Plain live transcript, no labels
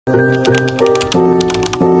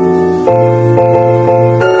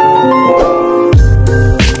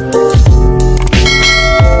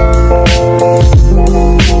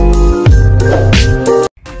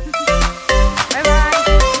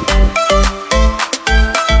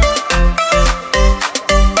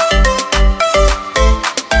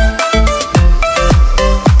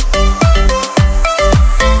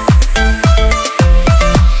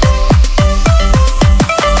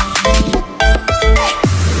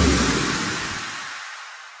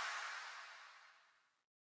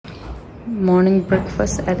Morning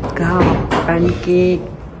breakfast at Ghap, pancake.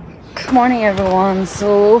 Good morning everyone.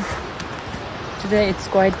 So today it's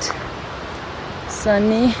quite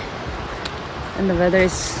sunny and the weather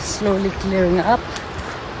is slowly clearing up,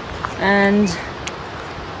 and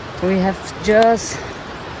we have just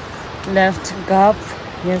left Ghap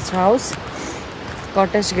guest house,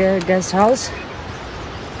 cottage guest house,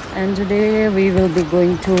 and today we will be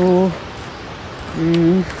going to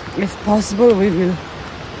if possible we will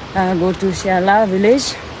go to Shala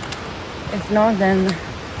village. If not, then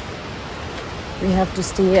we have to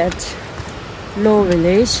stay at Low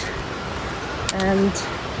village, and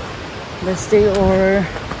the stay over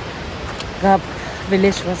Ghap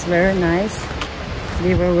village was very nice.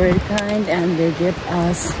 They were very kind and they gave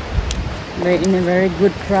us in a very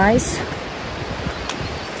good price.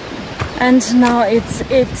 And now it's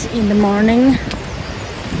 8 in the morning,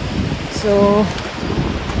 so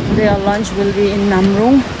today our lunch will be in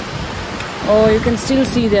Namrung. Oh, you can still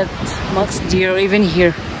see that musk deer even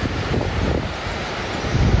here.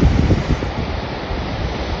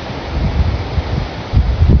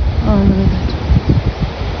 Oh, look at that.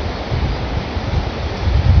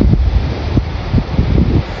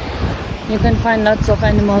 You can find lots of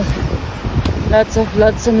animals, lots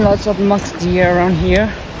and lots of musk deer around here.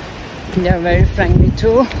 They are very friendly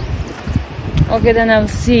too. Okay, then I'll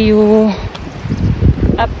see you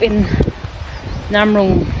up in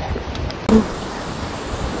Namrung.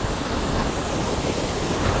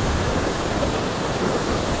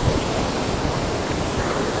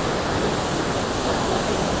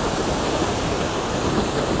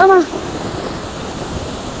 Mama.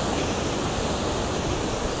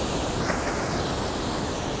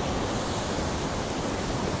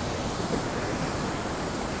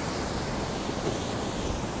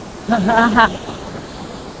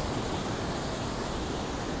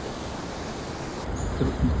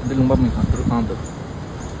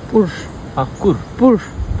 Pur. Akur. Pur.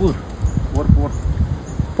 Pur.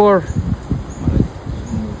 Pur.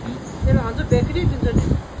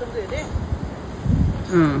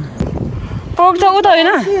 Pork to udah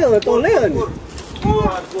ini?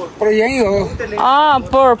 Por yang itu. Ah,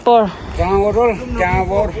 pur. Jangan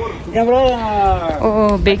bor.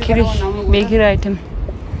 Oh, bakery item.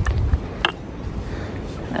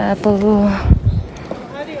 Apple.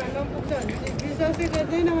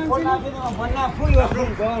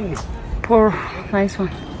 Pur, nice one.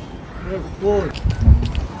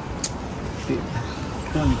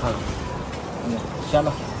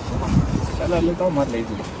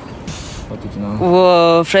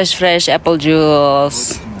 Whoa, fresh apple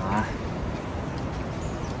juice.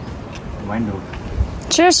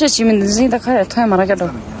 Cheers, 지금 진짜 가야 돼 말아가도.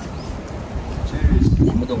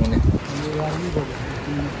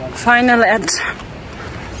 Final at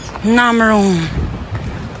Namrung.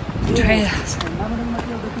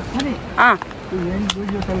 Ah.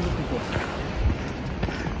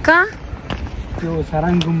 Ka? त्यो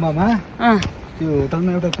साराङ गुम्बामा त्यो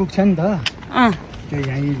होटलमा एउटा cook छ नि त त्यो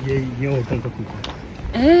यो होटलको cook हो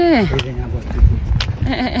ए यहाँ बस्छु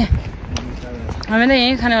ए हामी त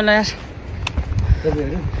यही खाने होला यार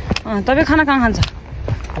तपाईँ खाना कहाँ खान्छ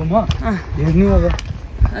म हेर्नु अब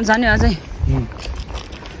जाने अझै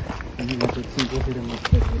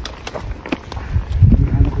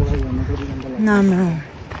Namrung.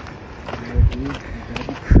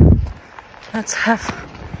 Let's have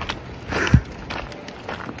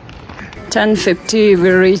 10:50 we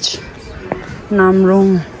reach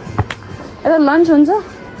Namrung. Is it lunch huncha?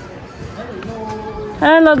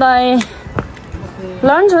 Hello dai.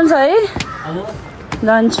 Lunch huncha hai?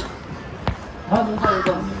 Lunch.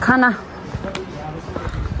 Khana.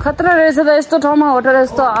 Khatra रहेछ त यस्तो ठाउँमा होटल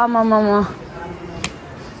यस्तो आमामामा.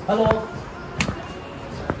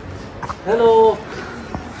 Hello.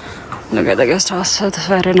 Look at the guest house. It's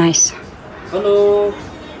very nice. Hello.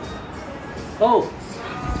 Oh.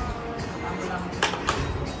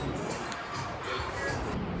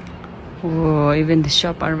 Oh, even the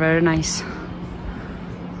shop are very nice.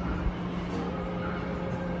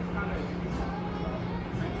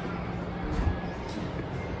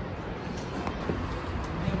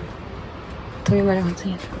 थोड़ी मारे होते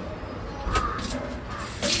हैं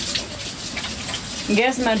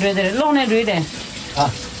gas में ड्रे दे लो ने ड्रे दे हां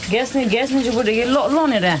गैस में जो बोले लो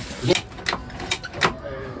ने रे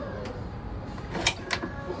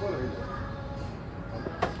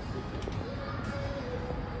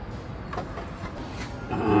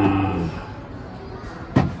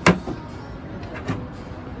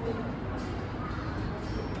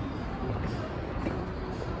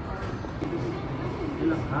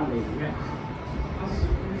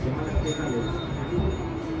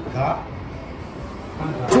Ghap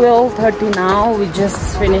 12:30 now. We just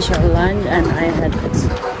finished our lunch and I had a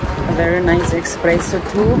very nice espresso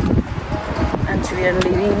too. And we are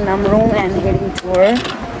leaving Namrong and heading toward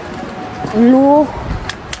Lu.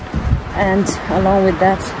 And along with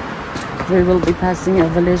that, we will be passing a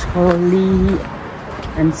village called Li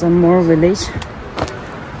and some more village.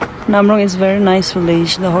 Namrong is very nice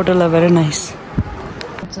village. The hotel are very nice.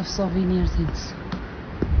 Lots of souvenir things.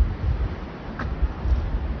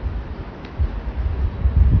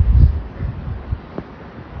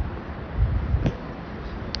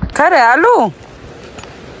 Kare alu.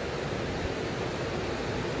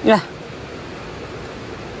 Yeah.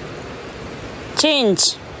 Change.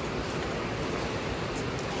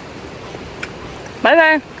 Bye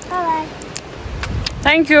bye. Bye bye.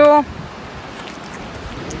 Thank you.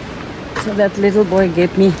 So that little boy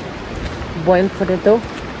gave me boiled potato.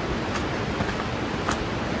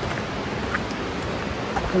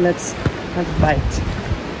 So let's have a bite.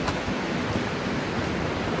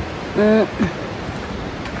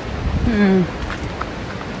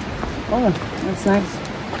 Oh, that's nice.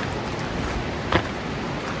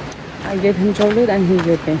 I gave him chocolate and he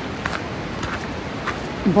gave me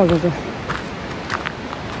potato.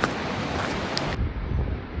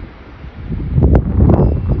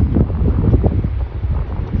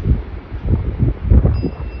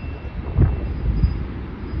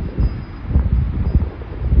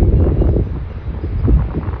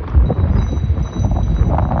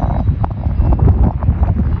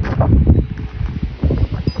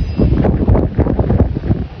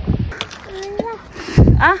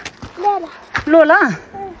 Lola,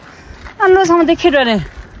 allo sama dekhe rare.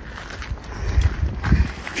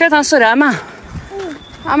 Kya sura ama?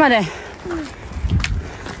 Ama re.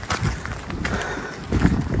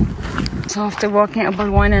 So after walking about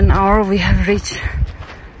 1 hour, we have reached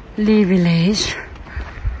Li village.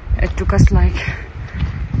 It took us like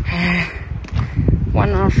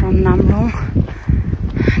 1 hour from Namrong.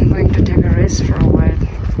 I'm going to take a rest for a while.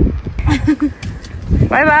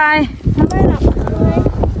 Bye bye.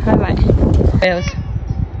 Bye bye. Bells.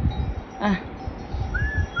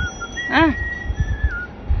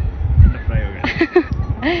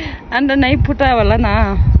 And nahi phuta wala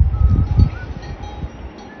na.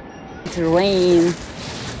 It's rain.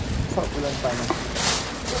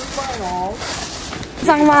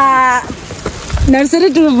 Sangma nursery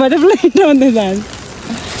to butterfly on the land.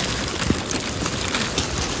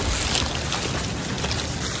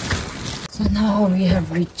 So now we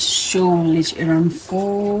have reached Show village around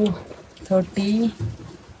 4:30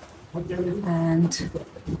 and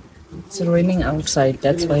it's raining outside.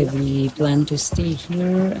 That's why we plan to stay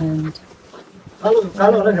here and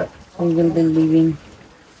we will be leaving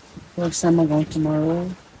for Samagau tomorrow.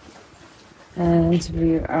 And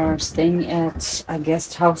we are staying at a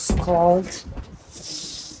guest house called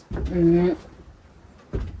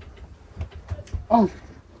oh,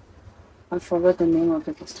 I forgot the name of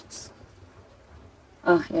the guest house.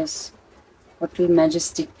 Ah, yes, Hotel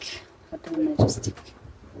Majestic.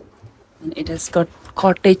 And it has got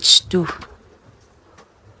cottage too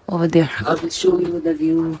over there. I will show you the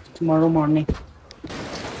view tomorrow morning.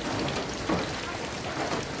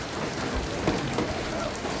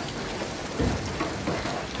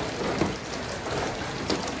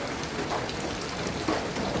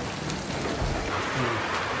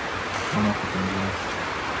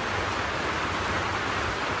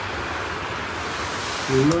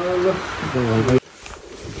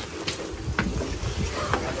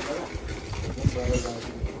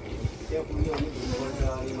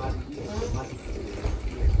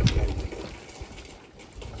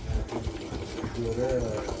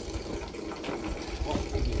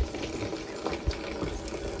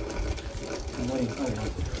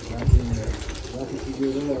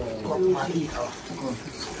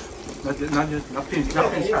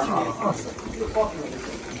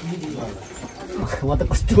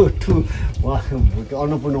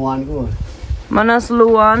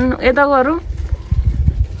 Manaslu one, eta garu.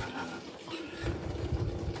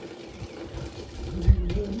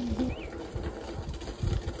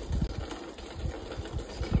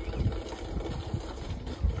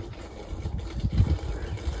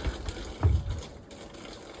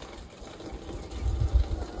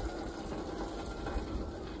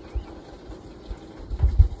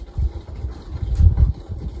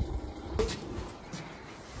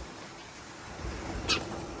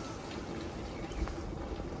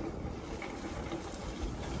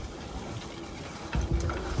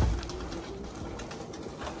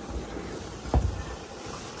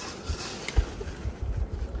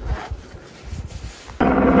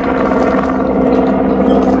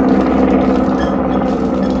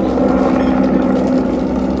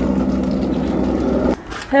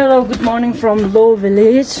 morning from Low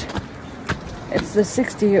Village. It's the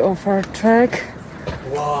 6th day of our trek.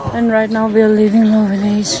 Wow. And right now we are leaving Low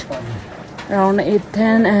Village around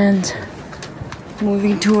 8:10 and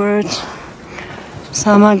moving towards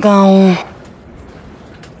Samagau.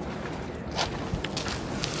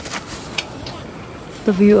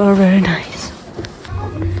 The view are very nice.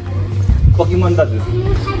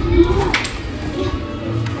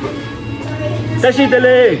 Sashi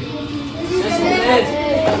delay.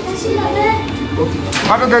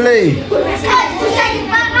 What delay?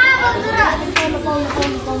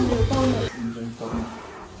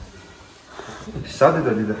 Sadi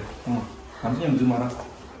dali da. Hamsi hamsi mara.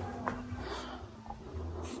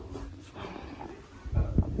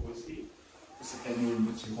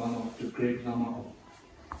 One of the great Lama of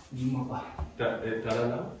Nimapa.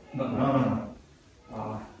 No.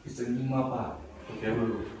 It's a Nimapa. Okay.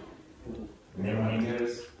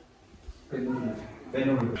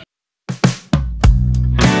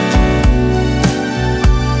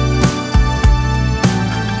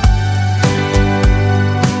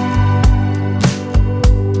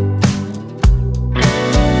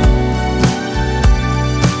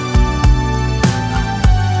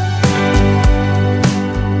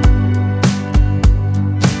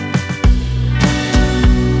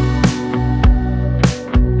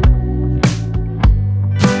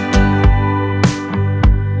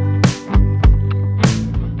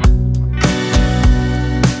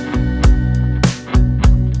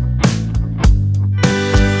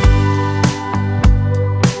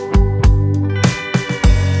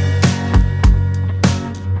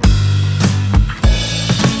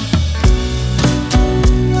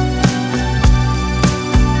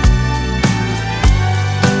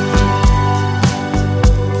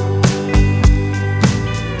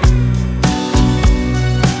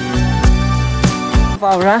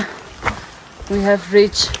 We have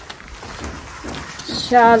reached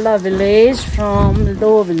Shala village from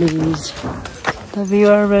Low village. The view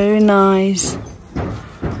are very nice.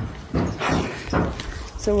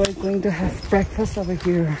 So we're going to have breakfast over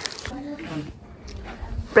here.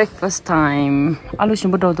 Breakfast time. Alu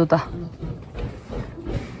shimbo do ta.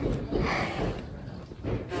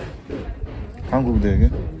 한국 되게.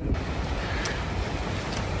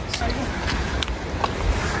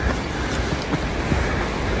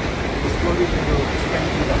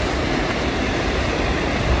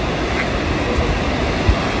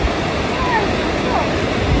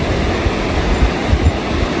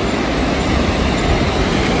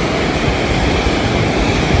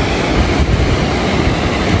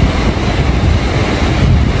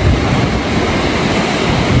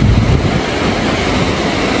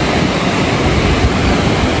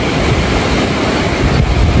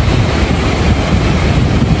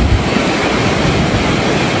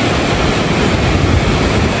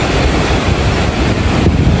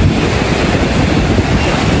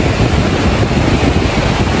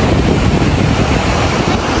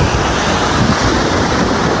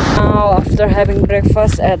 After having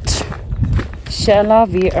breakfast at Shala,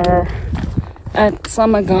 we are at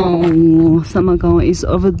Samagau. Samagau is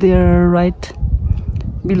over there, right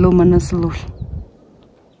below Manaslu.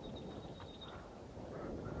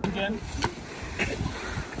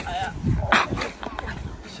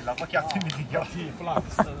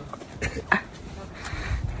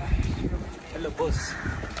 Hello, boss.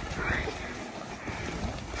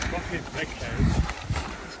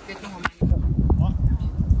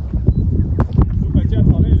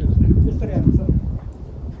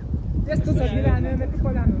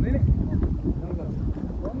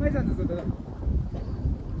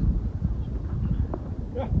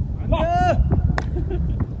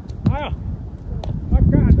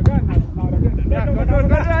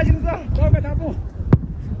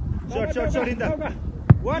 Short in there.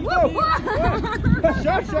 One go.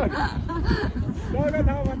 Short.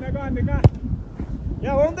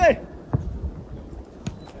 Yeah, one day.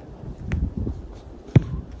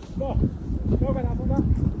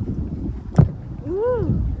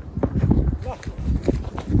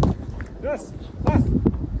 Yes, pass.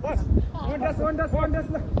 One does.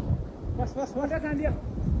 Pass, and here.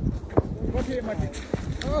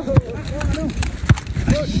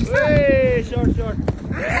 Hey, short.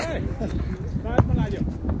 Hey, start Malayo.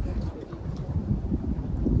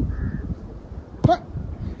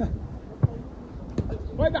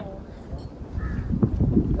 Wait up.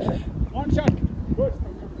 One shot. Good.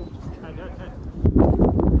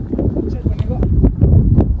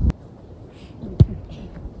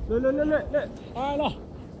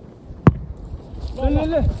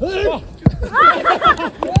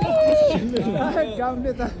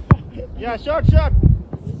 Yeah, short.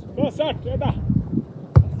 Go, shot.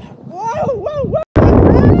 So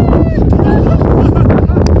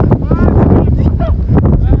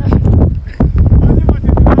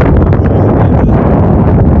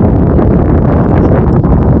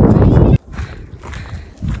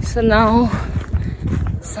now,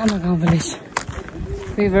 Samagau village.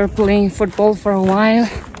 We were playing football for a while,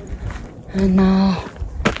 and now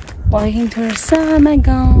walking towards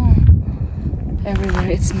Samagau.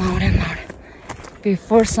 Everywhere it's mountain.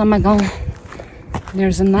 Before Samagau,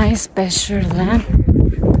 there's a nice pasture land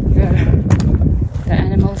where the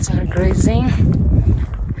animals are grazing,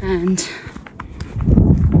 and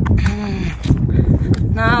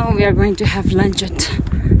now we are going to have lunch at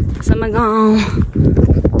Samagau.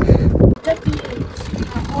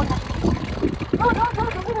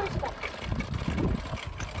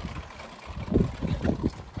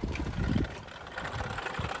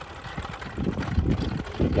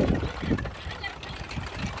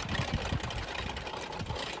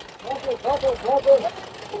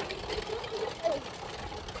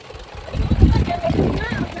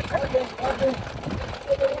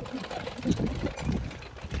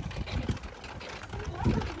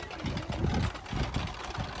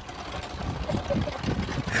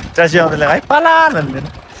 짜시오들 아이 빨라는.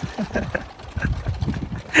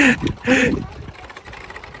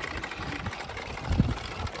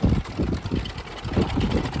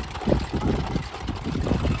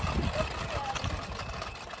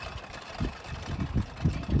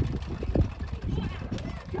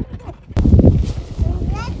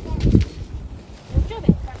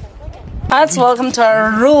 Let's welcome to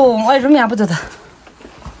our room. Why room?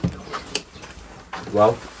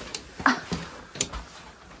 Wow.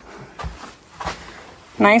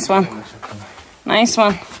 Nice one. Nice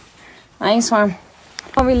one. Nice one.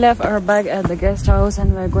 We left our bag at the guest house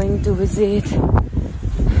and we're going to visit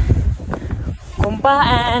Kumpa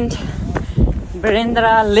and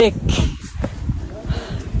Birendra Lake.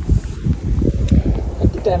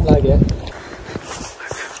 Time lagi.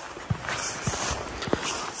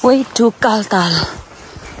 Way to Kaltal.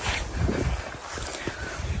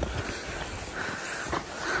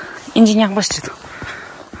 Engine yang pasti tu.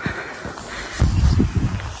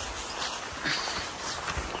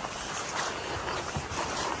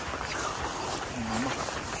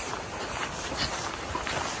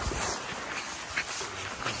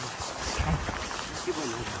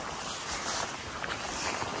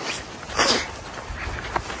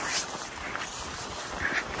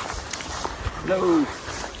 Hello.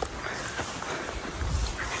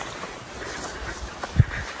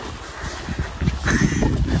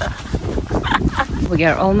 We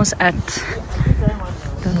are almost at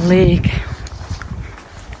the lake.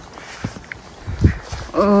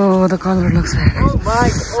 Oh, the color looks like. Oh my.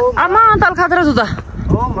 Oh my. Amma, tal khadra juda.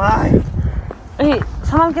 Oh my. Hey,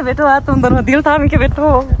 संभाल के बैठो यार तुम दोनों दिल थाम के बैठो.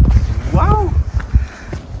 Wow.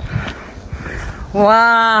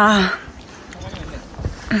 Wow.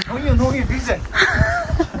 Nongi vision.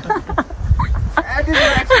 That is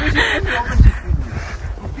an expression.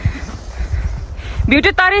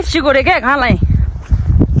 Beauty तारीफ सी करे क्या कहाँ लाई?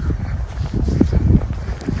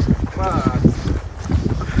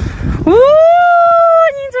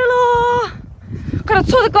 Ni चलो. कर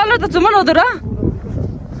छोड़ कलर तो चुमन होता रहा.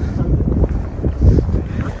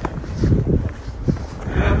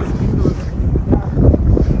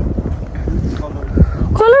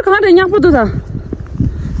 कलर कहाँ रहने आप तो था?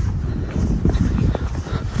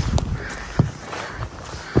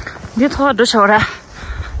 ये थोड़ा दूर हो रहा.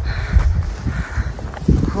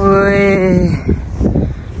 ओए.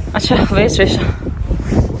 अच्छा वेस्ट वेस्ट.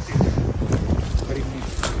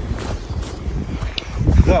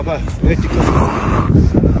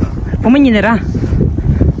 보면 이내라.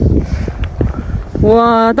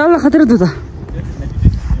 와, 달라 가더라도다.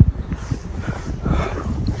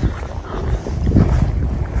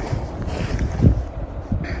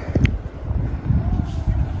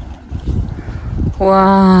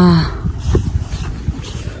 와.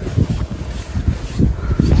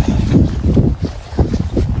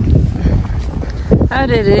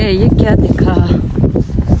 अरे रे ये क्या दिखा?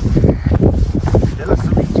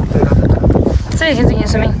 सही है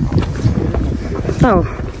स्विमिंग. तो.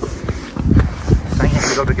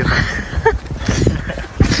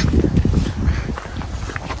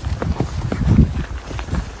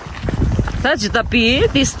 That's the beer.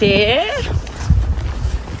 This there.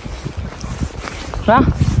 Right.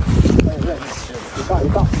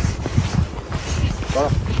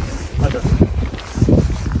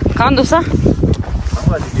 Kan dosa?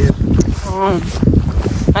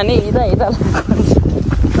 Ani ida.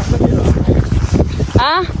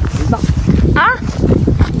 Ah? Ah?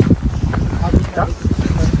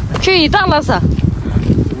 去一趟了是？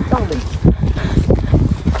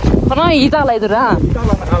 Però Italia dura.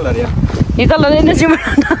 Italia. Italia ne ci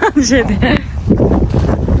mangiate.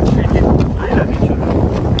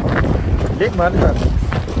 Lake Maldives.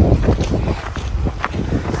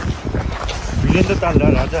 Bilenda talla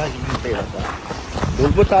raja ini tera.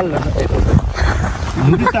 Dolbo talla na eto.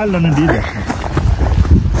 Muri talla na dida.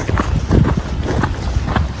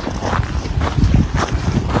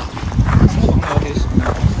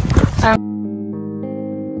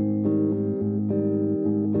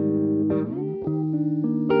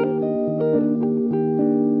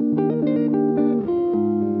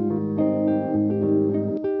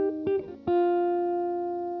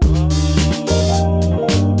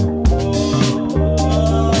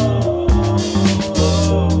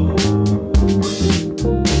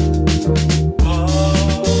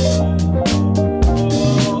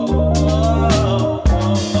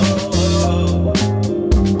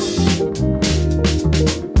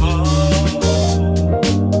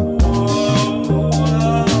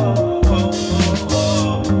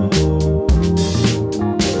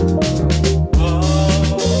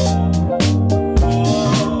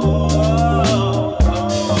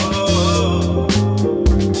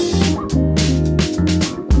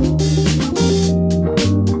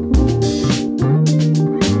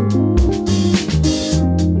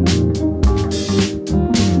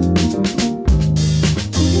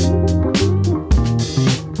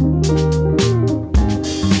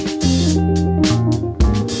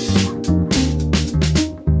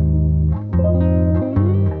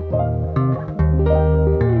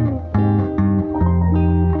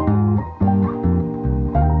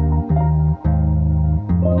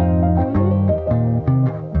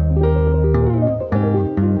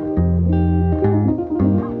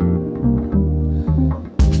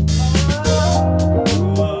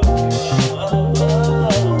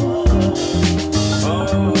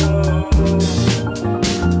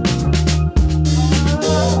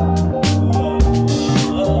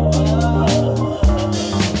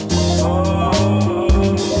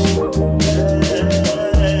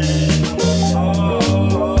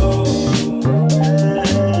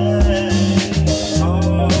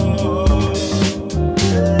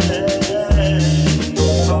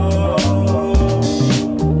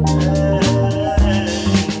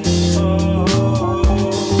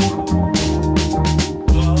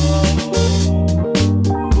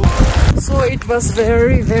 It was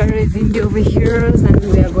very windy over here, and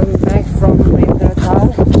we are going back from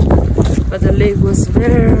Nepal, but the lake was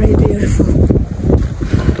very beautiful.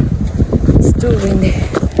 It's too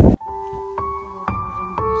windy.